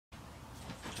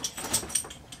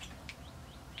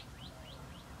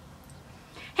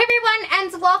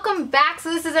welcome back. So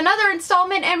this is another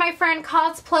installment in my Fran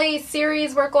cosplay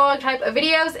series work along type of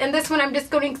videos, and this one I'm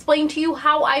just going to explain to you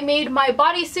how I made my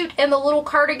bodysuit and the little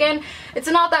cardigan. It's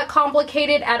not that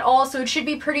complicated at all, so it should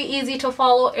be pretty easy to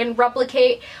follow and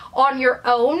replicate on your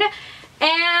own.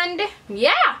 And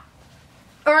yeah.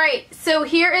 Alright, so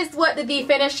here is what the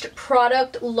finished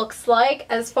product looks like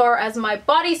as far as my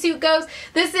bodysuit goes.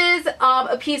 This is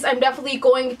a piece I'm definitely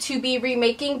going to be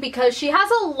remaking because she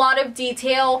has a lot of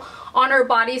detail on her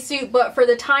bodysuit, but for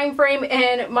the time frame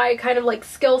and my kind of like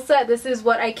skill set, this is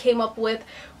what I came up with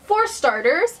for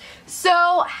starters. So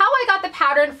how I got the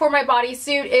pattern for my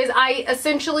bodysuit is I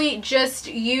essentially just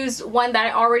used one that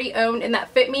I already owned and that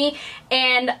fit me,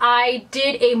 and I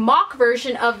did a mock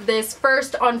version of this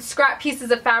first on scrap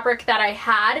pieces of fabric that I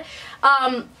had.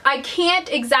 I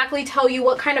can't exactly tell you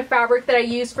what kind of fabric that I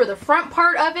used for the front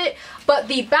part of it, but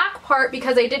the back part,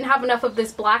 because I didn't have enough of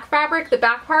this black fabric, the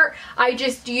back part, I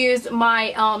just used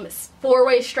my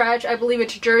 4-way stretch, I believe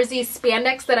it's jersey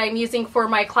spandex that I'm using for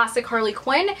my classic Harley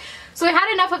Quinn. So I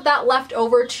had enough of that left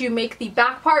over to make the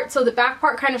back part, so the back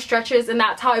part kind of stretches, and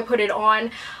that's how I put it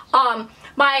on.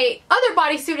 My other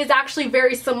bodysuit is actually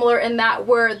very similar in that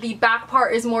where the back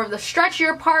part is more of the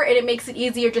stretchier part, and it makes it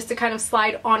easier just to kind of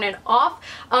slide on and off.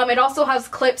 It also has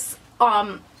clips.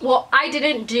 Well, I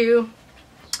didn't do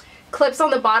clips on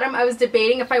the bottom. I was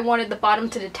debating if I wanted the bottom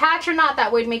to detach or not.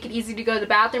 That would make it easy to go to the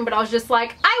bathroom, but I was just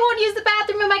like, I won't use the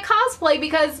bathroom in my cosplay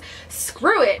because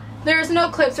screw it. There's no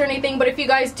clips or anything, but if you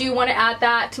guys do want to add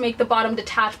that to make the bottom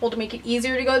detachable to make it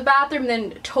easier to go to the bathroom,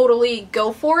 then totally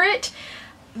go for it.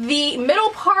 The middle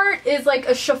part is like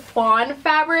a chiffon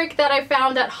fabric that I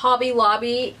found at Hobby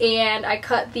Lobby, and I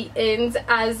cut the ends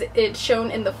as it's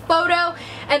shown in the photo,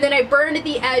 and then I burned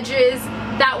the edges.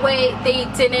 That way they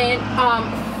didn't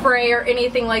fray or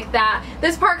anything like that.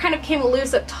 This part kind of came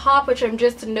loose up top, which I'm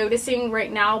just noticing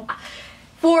right now.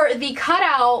 For the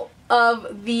cutout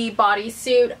of the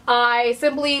bodysuit, I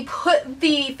simply put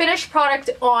the finished product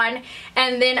on,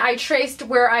 and then I traced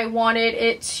where I wanted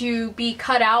it to be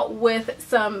cut out with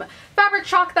some fabric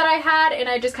chalk that I had, and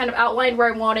I just kind of outlined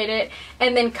where I wanted it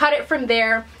and then cut it from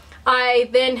there. I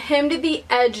then hemmed the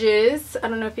edges. I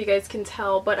don't know if you guys can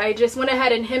tell, but I just went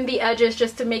ahead and hemmed the edges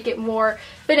just to make it more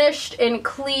finished and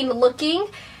clean looking.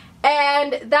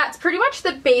 And that's pretty much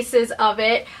the basis of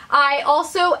it. I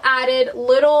also added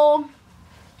little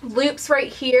loops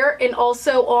right here and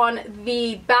also on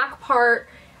the back part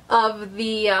of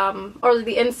the or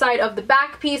the inside of the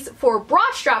back piece for bra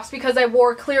straps, because I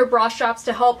wore clear bra straps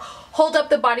to help hold up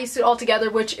the bodysuit all together,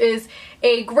 which is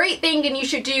a great thing and you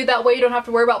should do. That way you don't have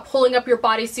to worry about pulling up your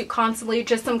bodysuit constantly.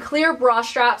 Just some clear bra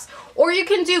straps, or you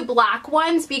can do black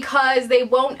ones because they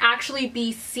won't actually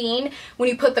be seen when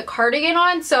you put the cardigan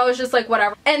on. So I was just like,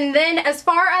 whatever. And then as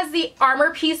far as the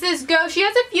armor pieces go, she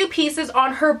has a few pieces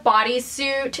on her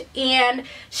bodysuit, and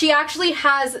she actually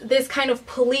has this kind of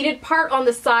pleated part on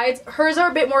the sides. Hers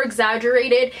are a bit more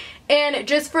exaggerated, and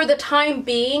just for the time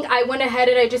being, I went ahead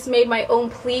and I just made my own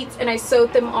pleats and I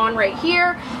sewed them on right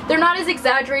here. They're not as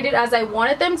exaggerated as I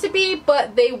wanted them to be,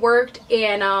 but they worked,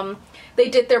 and they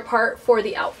did their part for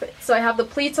the outfit. So I have the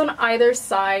pleats on either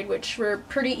side, which were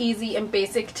pretty easy and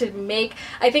basic to make.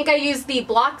 I think I used the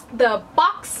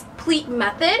box pleat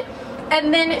method.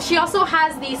 And then she also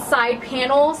has these side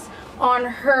panels on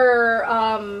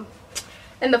her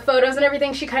in the photos and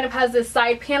everything. She kind of has this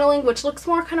side paneling which looks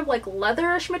more kind of like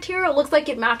leatherish material. It looks like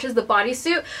it matches the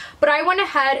bodysuit, but I went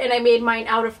ahead and I made mine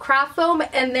out of craft foam,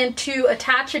 and then to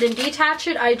attach it and detach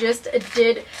it I just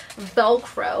did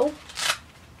Velcro.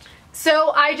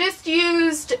 So I just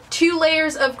used 2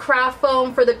 layers of craft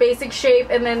foam for the basic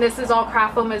shape, and then this is all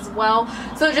craft foam as well.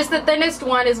 So just the thinnest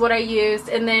one is what I used,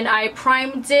 and then I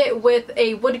primed it with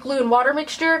a wood glue and water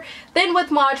mixture, then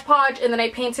with Mod Podge, and then I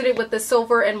painted it with the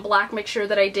silver and black mixture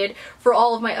that I did for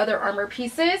all of my other armor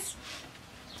pieces.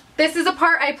 This is a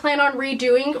part I plan on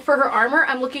redoing for her armor.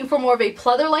 I'm looking for more of a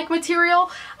pleather-like material.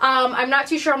 I'm not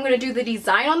too sure I'm going to do the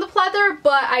design on the pleather,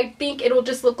 but I think it'll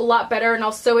just look a lot better, and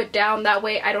I'll sew it down. That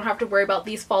way I don't have to worry about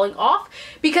these falling off,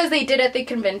 because they did at the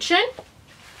convention.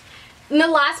 And the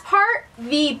last part,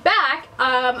 the back,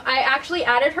 I actually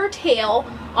added her tail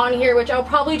on here, which I'll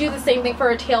probably do the same thing for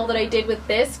her tail that I did with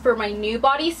this for my new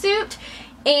bodysuit.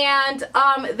 And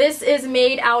this is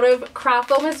made out of craft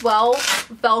foam as well,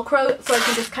 Velcro, so I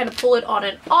can just kind of pull it on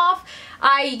and off.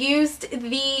 I used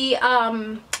the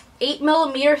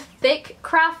 8mm thick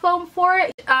craft foam for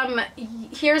it.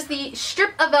 Here's the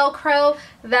strip of Velcro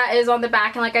that is on the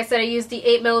back, and like I said, I used the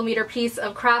 8mm piece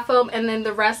of craft foam, and then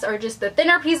the rest are just the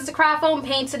thinner pieces of craft foam,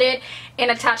 painted it and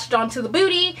attached it onto the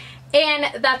booty.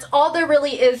 And that's all there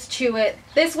really is to it.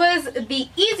 This was the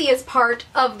easiest part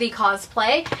of the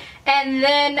cosplay. And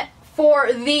then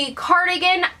for the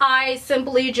cardigan, I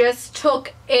simply just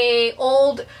took a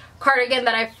old cardigan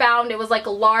that I found. It was like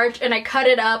a large, and I cut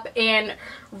it up and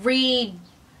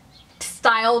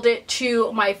styled it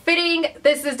to my fitting.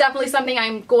 This is definitely something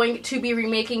I'm going to be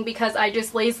remaking because I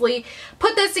just lazily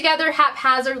put this together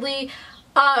haphazardly.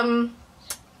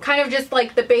 Kind of just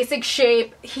like the basic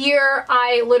shape. Here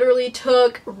I literally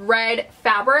took red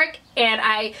fabric and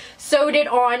I sewed it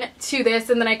on to this,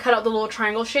 and then I cut out the little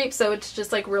triangle shape so it's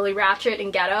just like really ratchet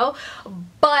and ghetto.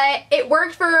 But it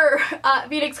worked for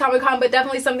Phoenix Comic Con, but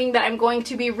definitely something that I'm going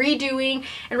to be redoing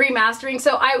and remastering.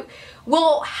 So I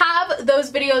will have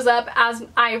those videos up as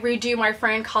I redo my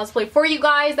Fran cosplay for you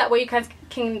guys. That way you guys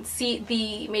can see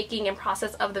the making and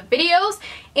process of the videos.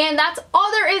 And that's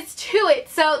all there is to it.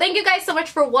 So thank you guys so much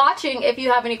for watching. If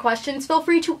you have any questions, feel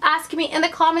free to ask me in the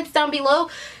comments down below.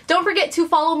 Don't forget to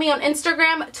follow me on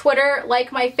Instagram, Twitter,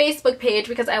 like my Facebook page,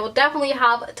 because I will definitely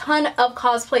have a ton of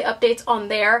cosplay updates on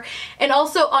there. And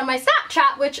also on my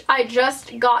Snapchat, which I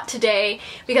just got today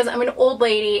because I'm an old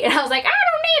lady and I was like, I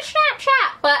don't need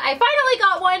Snapchat, but I finally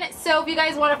got one. So if you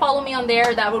guys want to follow me on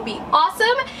there, that would be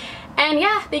awesome. And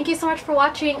yeah, thank you so much for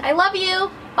watching. I love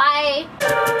you.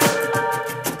 Bye.